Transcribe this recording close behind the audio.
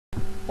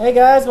Hey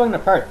guys, welcome to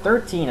part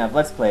 13 of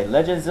Let's Play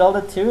Legend of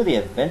Zelda 2, The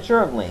Adventure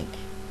of Link.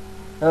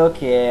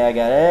 Okay, I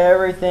got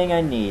everything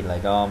I need,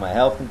 like all my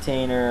health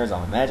containers,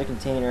 all my magic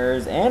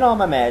containers, and all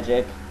my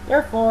magic.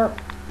 Therefore,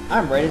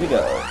 I'm ready to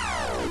go.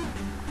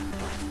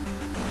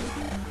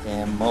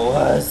 Damn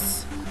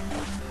Moas.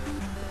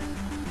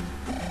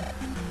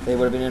 They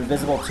would have been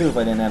invisible too if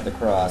I didn't have the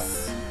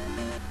cross.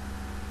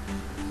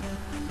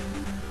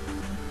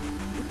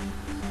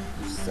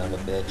 You son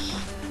of a bitch.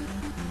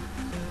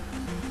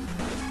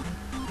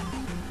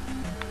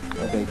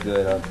 Okay,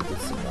 good. I'll get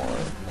some more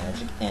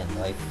magic and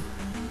life.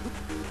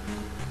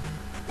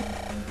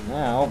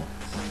 Now,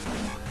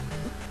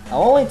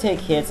 I'll only take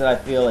hits that I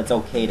feel it's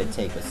okay to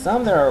take, but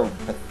some that are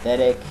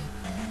pathetic,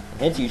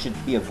 hits you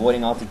should be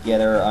avoiding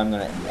altogether, I'm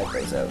gonna edit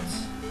those out.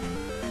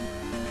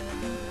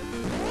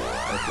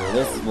 Okay,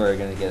 this is where we're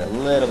gonna get a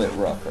little bit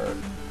rougher.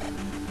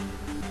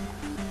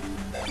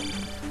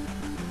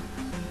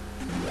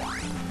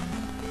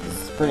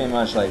 This is pretty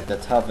much like the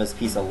toughest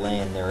piece of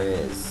land there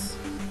is.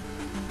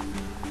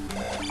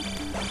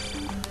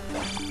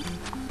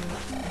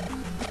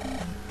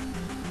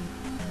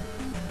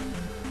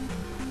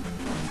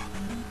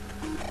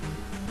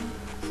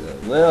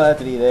 We'll have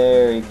to be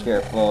very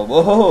careful.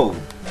 Whoa!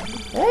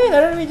 Hey,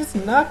 that enemy just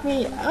knocked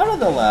me out of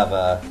the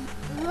lava.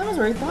 That was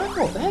very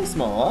thoughtful. Thanks,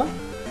 Moa.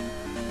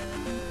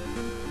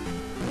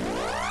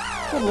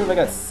 I can't believe I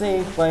got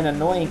saved by an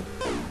annoying...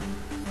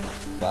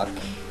 Fuck.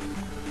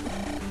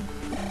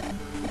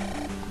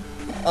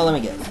 Oh, let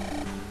me guess.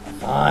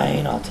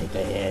 Fine, I'll take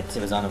the hit.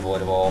 It was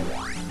unavoidable.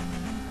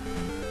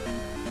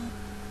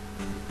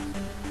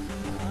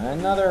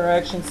 Another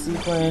action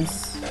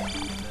sequence.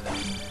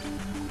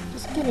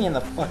 Get me in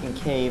the fucking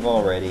cave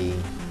already.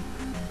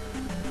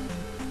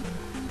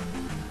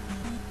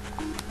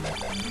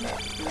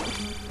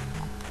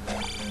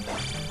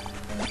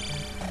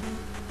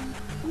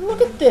 Look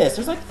at this,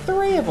 there's like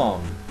 3 of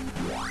them.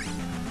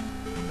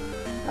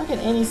 How can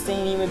any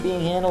sane human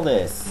being handle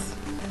this?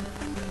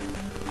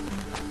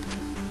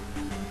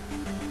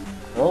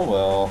 Oh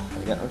well,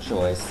 I got no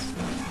choice.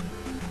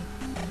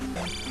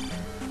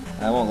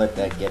 I won't let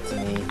that get to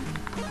me.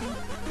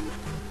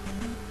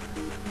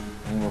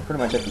 And we're pretty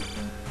much at the...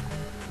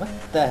 What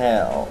the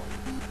hell?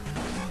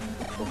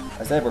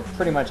 I said we're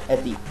pretty much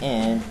at the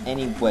end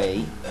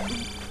anyway.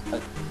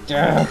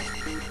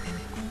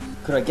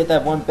 Could I get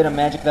that one bit of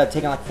magic without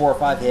taking like 4 or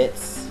 5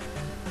 hits?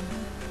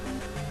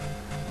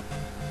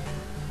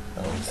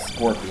 Oh,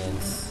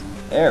 scorpions.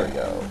 There we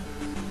go.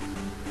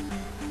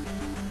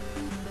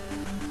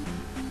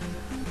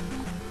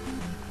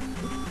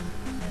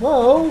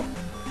 Whoa!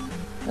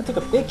 That took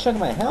a big chunk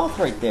of my health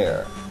right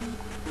there.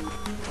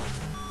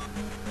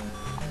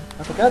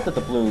 I forgot that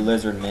the blue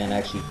Lizardmen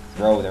actually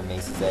throw their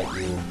maces at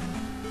you.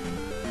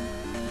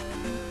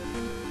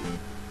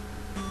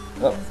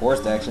 Oh,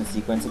 forced action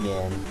sequence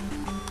again.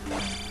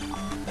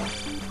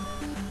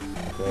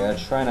 Okay, I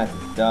try not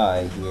to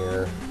die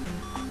here.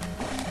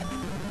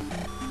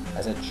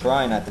 I said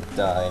try not to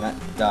die, not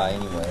die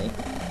anyway.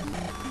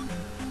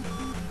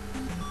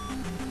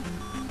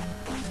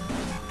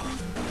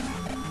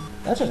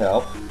 That should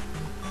help.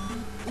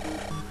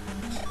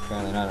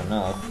 Apparently not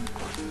enough.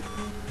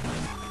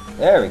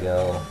 There we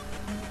go.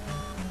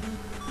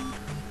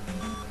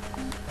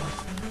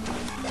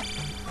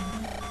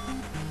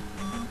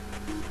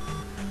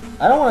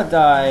 I don't want to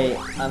die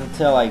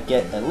until I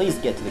at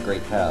least get to the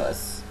Great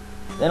Palace.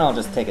 Then I'll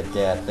just take a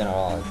death, then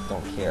I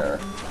don't care.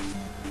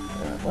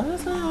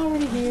 Was I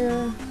already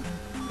here?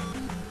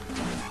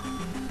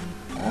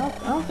 I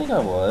don't think I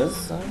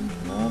was.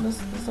 No,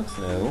 this looks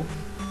new.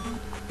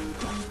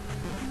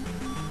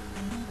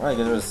 Right,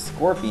 because there was a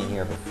scorpion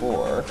here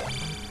before.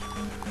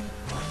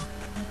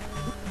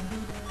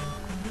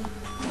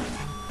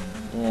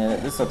 Yeah,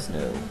 this looks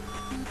new.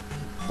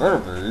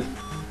 Vertebrate?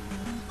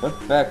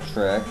 But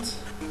backtracked.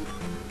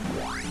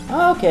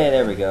 Okay,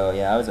 there we go.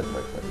 Yeah, I was at the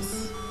right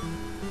place.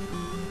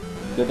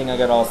 Good thing I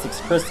got all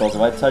 6 crystals.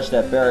 If I touch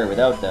that barrier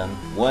without them,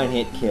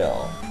 1-hit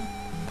kill.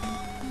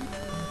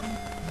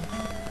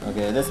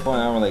 Okay, at this point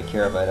I don't really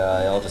care if I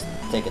die. I'll just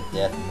take a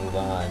death and move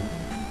on.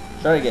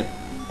 Try to get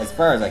as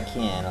far as I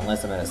can,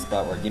 unless I'm at a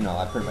spot where, you know,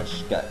 I pretty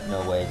much got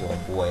no way to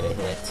avoid a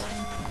hit.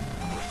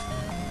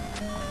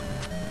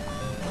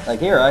 Like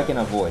here, I can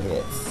avoid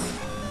hits.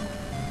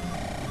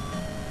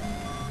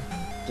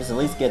 Just at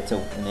least get to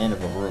an end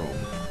of a room.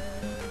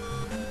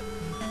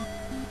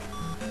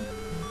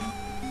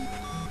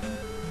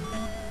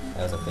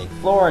 That was a fake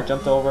floor, I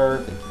jumped over,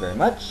 thank you very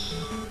much.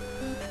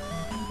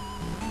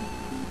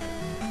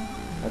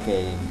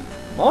 Okay,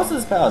 most of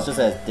this palace just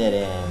has dead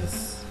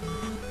ends.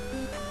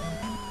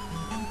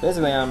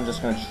 Basically, I'm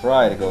just gonna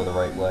try to go the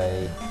right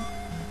way.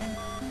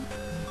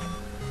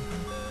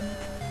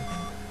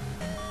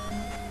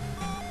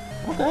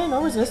 Okay,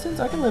 no resistance.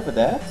 I can live with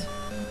that.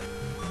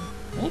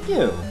 Thank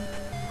you.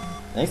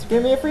 Thanks for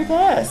giving me a free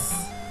pass.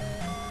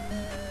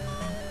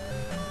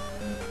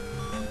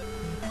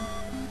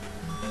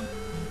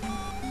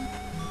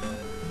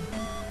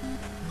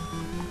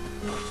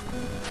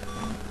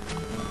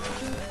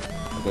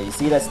 Okay, You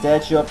see that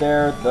statue up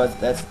there?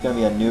 That's gonna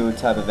be a new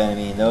type of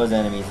enemy, and those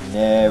enemies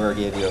never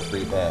give you a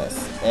free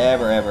pass.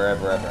 Ever, ever,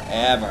 ever, ever,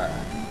 ever.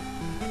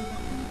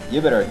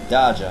 You better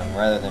dodge them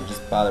rather than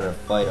just bother to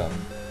fight them.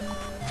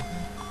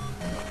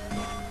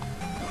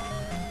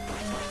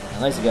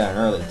 Unless you got an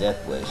early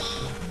death wish.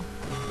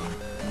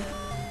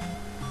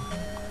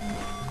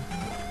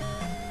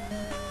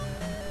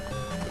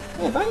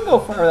 Hey, if I can go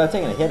far without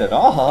taking a hit at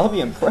all, I'll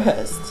be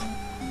impressed.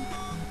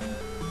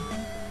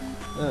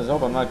 I just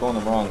hope I'm not going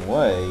the wrong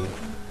way.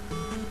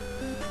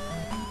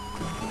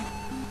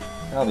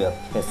 That'll be a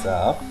piss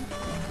off.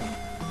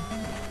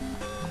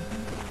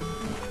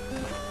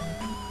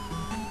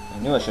 I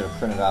knew I should have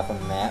printed off a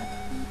map.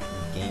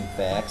 Game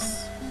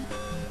facts.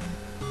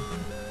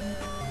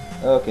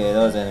 Okay,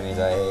 those enemies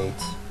I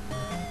hate.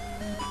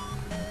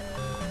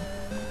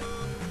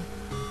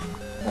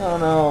 Oh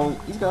no,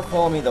 he's gonna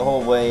follow me the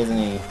whole way, isn't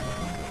he?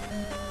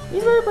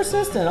 He's very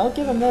persistent, I'll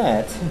give him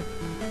that.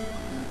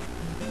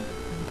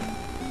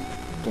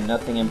 Okay,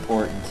 nothing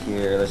important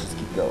here, let's just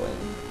keep going.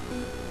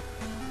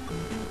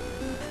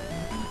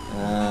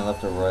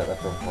 Left or right,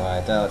 left or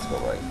right. Let's go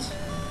right.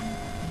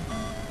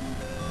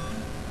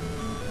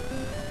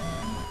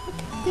 Look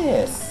at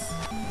this!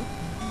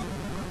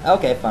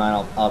 Okay, fine,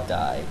 I'll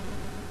die.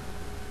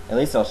 At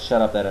least I'll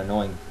shut up that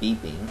annoying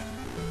beeping.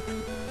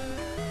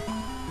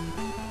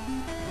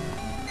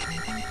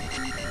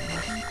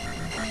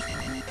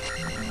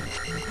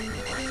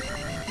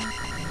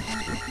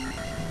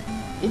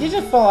 Did you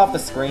just fall off the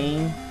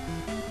screen?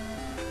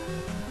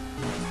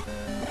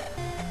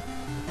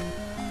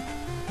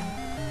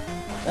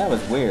 That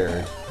was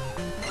weird.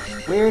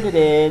 Weird it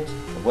is.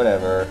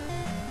 Whatever.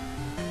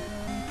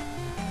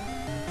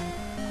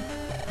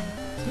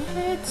 Damn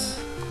it.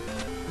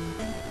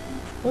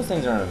 Those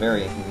things are in a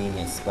very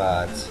inconvenient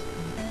spot.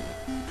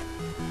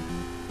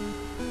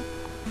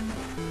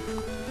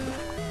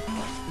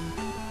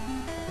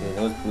 Okay,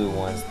 those blue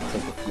ones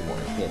take a few more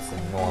hits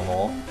than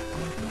normal.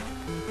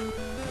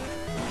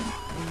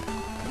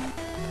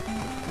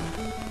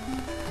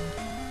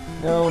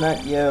 No,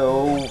 not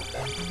you.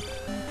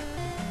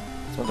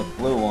 This one's a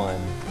blue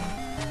one.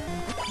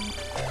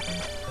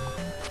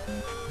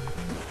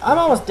 I'm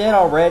almost dead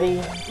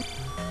already.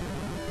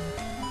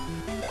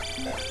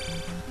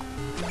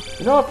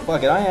 You know what?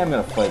 Fuck it. I am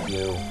gonna fight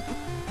you.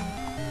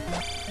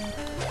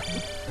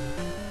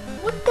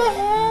 What the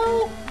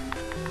hell?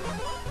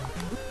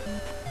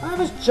 I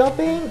was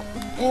jumping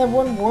and it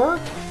wouldn't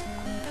work?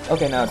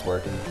 Okay, now it's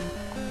working.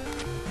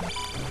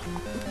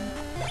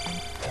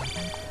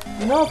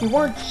 You know, if you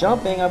weren't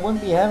jumping, I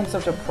wouldn't be having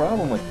such a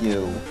problem with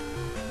you.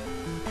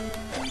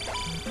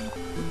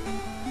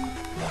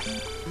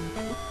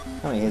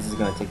 How many hits is it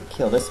gonna take to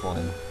kill this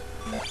one?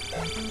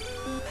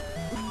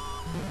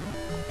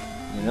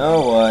 You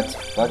know what?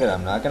 Fuck it,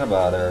 I'm not gonna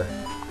bother.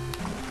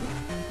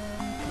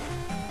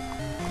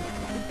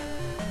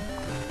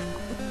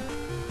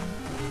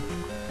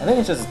 I think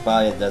it's just his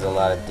body that does a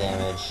lot of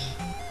damage.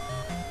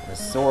 The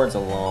swords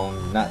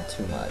alone, not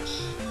too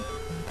much.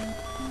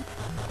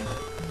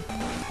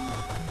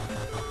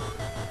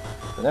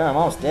 But there, I'm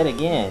almost dead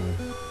again.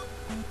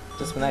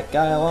 Just from that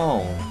guy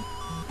alone.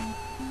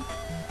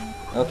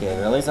 Okay,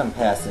 but at least I'm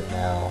past it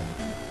now.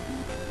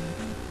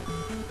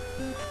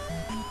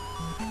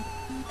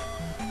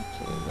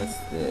 Okay, what's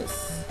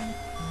this?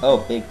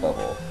 Oh, big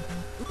bubble.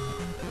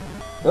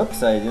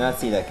 Whoops, I did not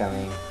see that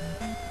coming.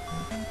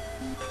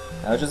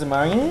 I was just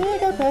admiring, I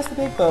got past the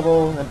big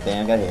bubble, and then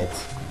bam, got hit.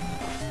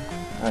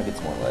 I'll get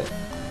some more life.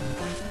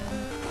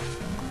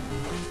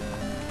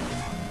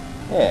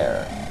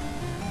 There.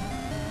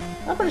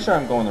 I'm pretty sure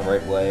I'm going the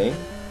right way.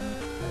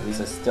 At least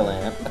I still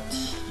am.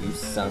 You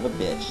son of a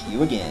bitch.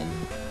 You again.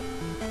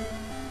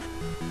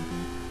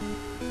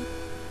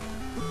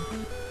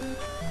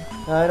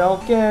 I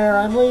don't care.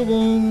 I'm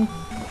leaving.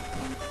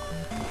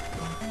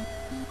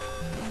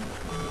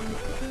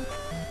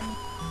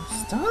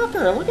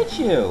 Stalker, look at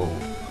you.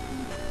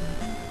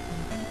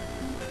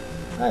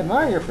 I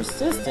admire your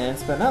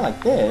persistence, but not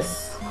like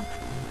this.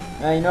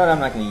 Now, you know what? I'm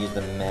not going to use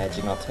the magic,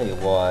 and I'll tell you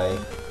why.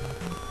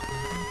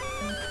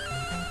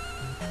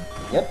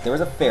 Yep, there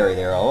was a fairy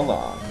there all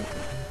along.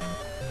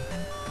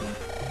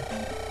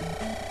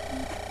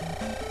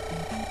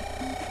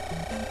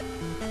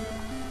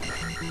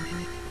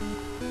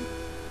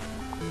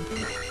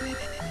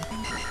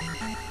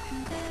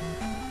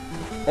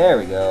 There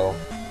we go.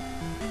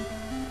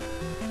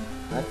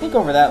 I think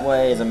over that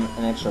way is an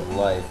extra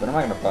life, but I'm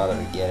not going to bother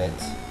to get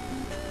it.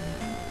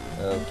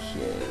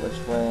 Okay,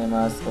 which way am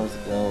I supposed to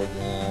go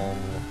again?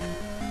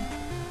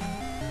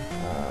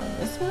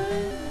 This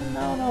way?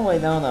 No,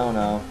 wait, no.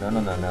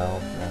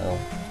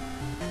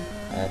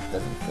 That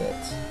doesn't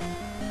fit.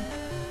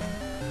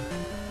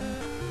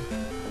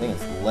 I think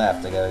it's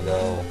left, I gotta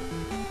go.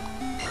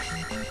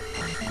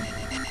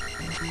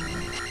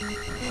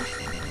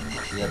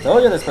 Yeah, I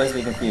told you this place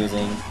would be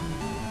confusing.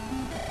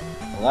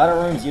 A lot of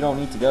rooms you don't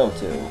need to go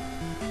to.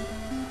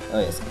 Oh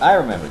yes, I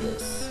remember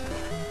this.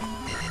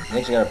 You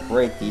actually gotta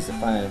break these to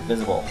find an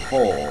invisible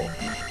hole.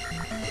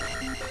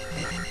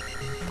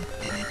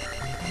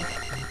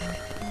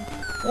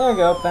 There we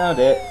go, found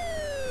it.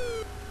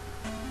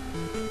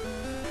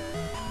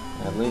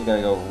 I believe we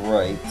gotta go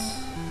right.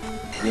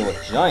 Deal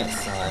with giant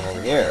slime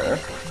over here.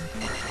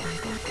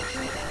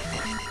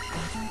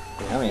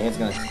 Okay, how many hits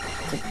gonna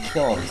take to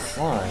kill all these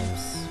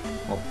slimes?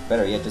 Well,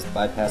 better yet, just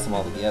bypass them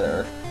all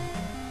together.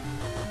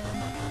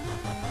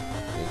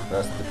 Okay,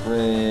 cross the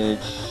bridge.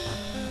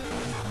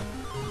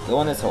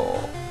 Go in this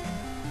hole.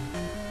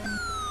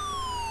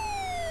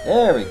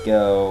 There we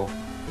go.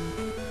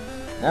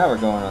 Now we're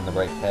going on the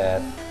right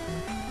path.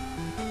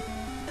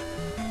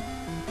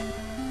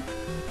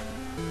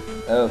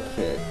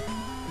 Okay.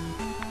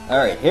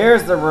 Alright,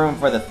 here's the room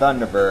for the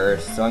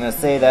Thunderbird, so I'm gonna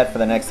save that for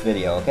the next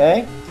video,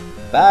 okay?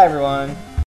 Bye, everyone!